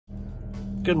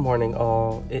Good morning,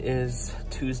 all. It is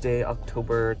Tuesday,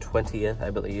 October 20th,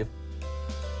 I believe.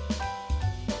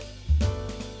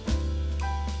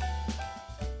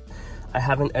 I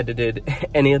haven't edited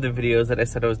any of the videos that I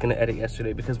said I was going to edit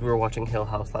yesterday because we were watching Hill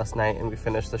House last night and we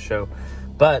finished the show.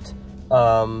 But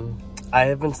I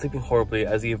have been sleeping horribly,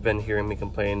 as you've been hearing me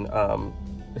complain.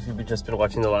 If you've just been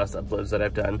watching the last uploads that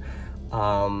I've done,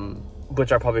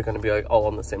 which are probably going to be like all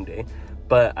on the same day.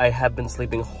 But I have been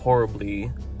sleeping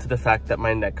horribly to the fact that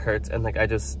my neck hurts and like I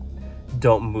just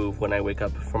don't move when I wake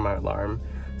up from my alarm.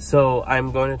 So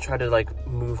I'm going to try to like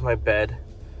move my bed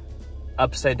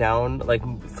upside down, like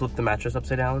flip the mattress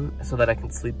upside down so that I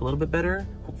can sleep a little bit better,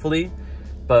 hopefully.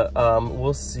 But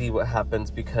we'll see what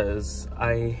happens because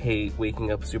I hate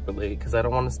waking up super late because I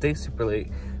don't want to stay super late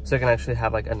so I can actually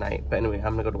have like a night. But anyway,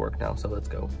 I'm gonna go to work now, so let's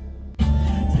go.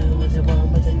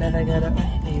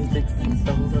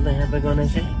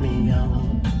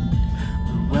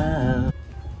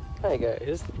 Hi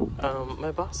guys,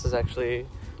 my boss is actually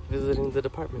visiting the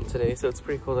department today, so it's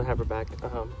pretty cool to have her back.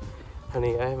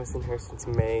 Honey, I haven't seen her since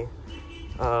May.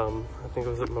 I think it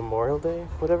was like Memorial Day,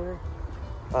 whatever.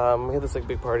 We had this like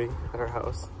big party at our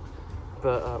house,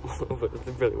 but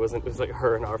it really wasn't. It was like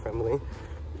her and our family,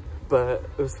 but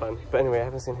it was fun. But anyway, I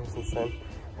haven't seen her since then.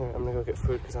 Anyway, I'm gonna go get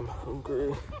food because I'm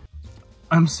hungry.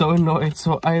 I'm so annoyed.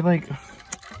 So I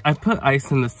put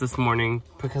ice in this morning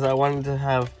because I wanted to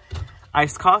have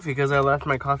iced coffee because I left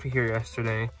my coffee here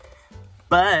yesterday.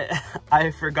 But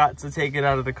I forgot to take it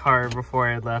out of the car before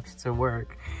I left to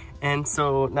work. And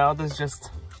so now there's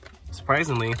just,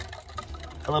 surprisingly,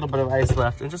 a little bit of ice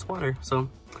left and just water. So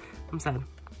I'm sad.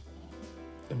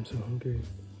 I'm so hungry.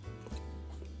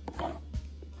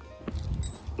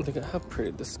 Look at how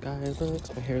pretty the sky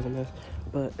looks. My hair's a mess.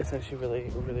 But it's actually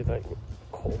really like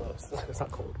cold outside. It's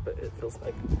not cold, but it feels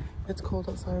like it's cold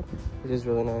outside, which is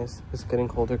really nice. It's getting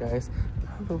colder, guys.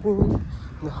 Halloween,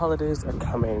 the holidays are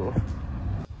coming.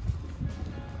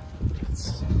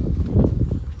 It's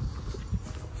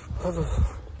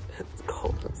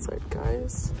cold outside,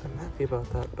 guys. I'm happy about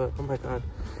that, but oh my god,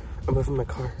 I'm moving my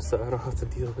car so I don't have to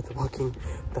deal with walking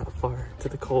that far to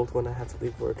the cold when I have to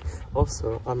leave work.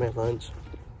 Also, on my lunch,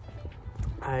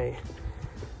 I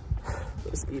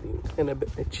was eating and I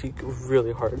bit my cheek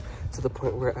really hard to the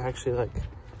point where I actually like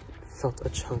felt a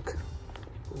chunk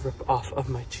rip off of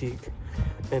my cheek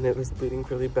and it was bleeding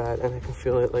really bad and I can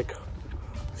feel it like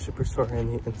super sore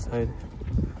on the inside.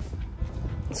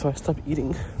 So I stopped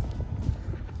eating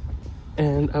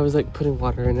and I was like putting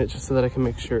water in it just so that I can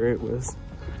make sure it was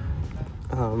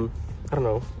I don't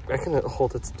know, I couldn't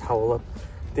hold its towel up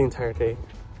the entire day,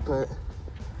 but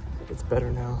it's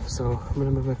better now. So I'm gonna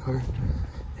move my car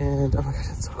and oh my god,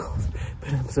 it's so cold,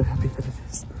 but I'm so happy that it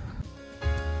is.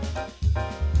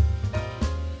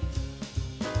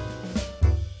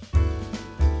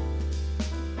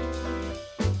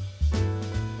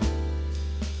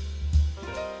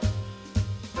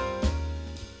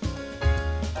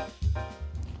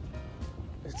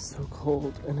 It's so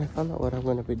cold, and I found out what I'm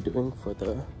going to be doing for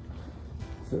the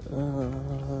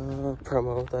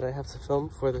promo that I have to film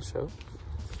for the show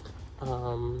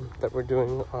that we're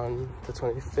doing on the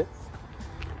 25th.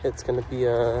 It's going to be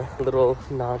a little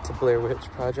nod to Blair Witch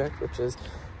Project, which is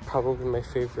probably my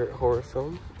favorite horror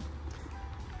film.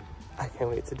 I can't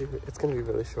wait to do it. It's going to be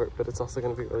really short, but it's also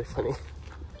going to be really funny.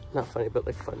 Not funny, but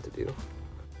like fun to do.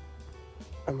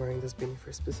 I'm wearing this beanie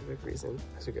for a specific reason,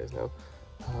 as you guys know.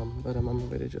 But I'm on my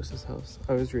way to Joseph's house.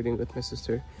 I was reading with my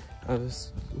sister. I'm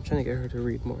trying to get her to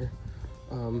read more,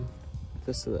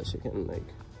 just so that she can like,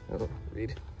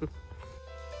 read.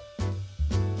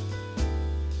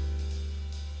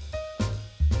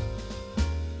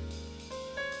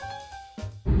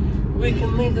 We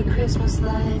can leave the Christmas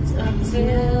lights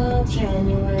until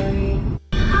January.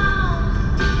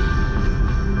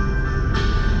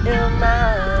 You're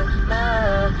my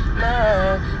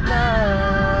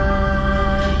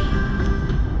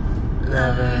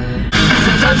lover.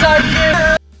 Sometimes I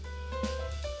get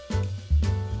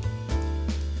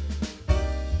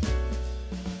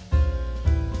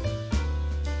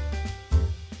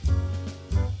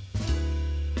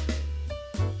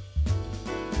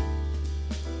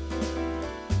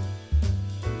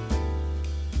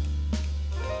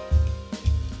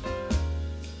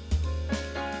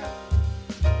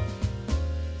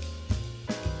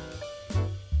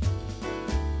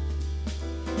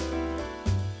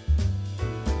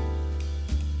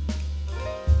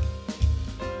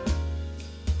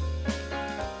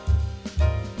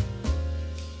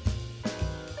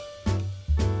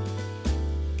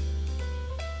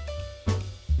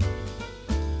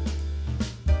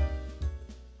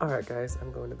Alright guys,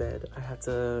 I'm going to bed. I have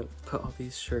to put all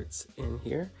these shirts in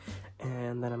here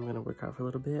and then I'm gonna work out for a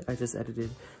little bit. I just edited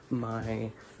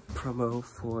my promo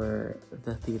for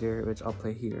the theater, which I'll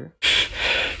play here.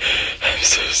 I'm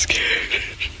so scared.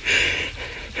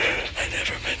 I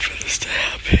never meant for this to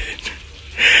happen.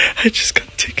 I just got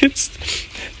tickets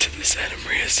to the Santa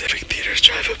Maria Civic Theater's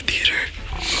drive-up theater.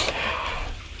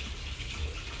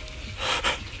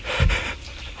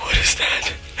 What is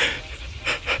that?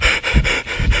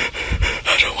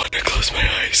 I don't want to close my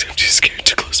eyes. I'm too scared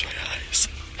to close my eyes.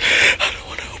 I don't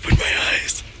want to open my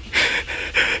eyes.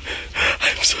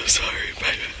 I'm so sorry,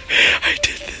 but I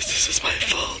did this. This is my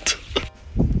fault.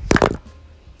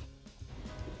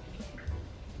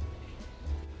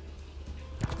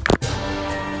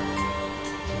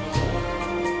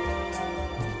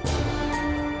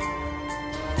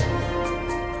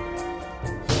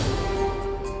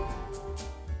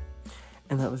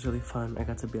 And that was really fun. I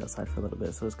got to be outside for a little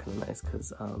bit, so it was kind of nice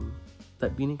because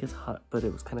that beanie gets hot, but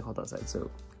it was kind of cold outside,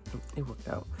 so it worked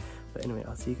out. But anyway,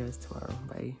 I'll see you guys tomorrow.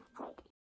 Bye.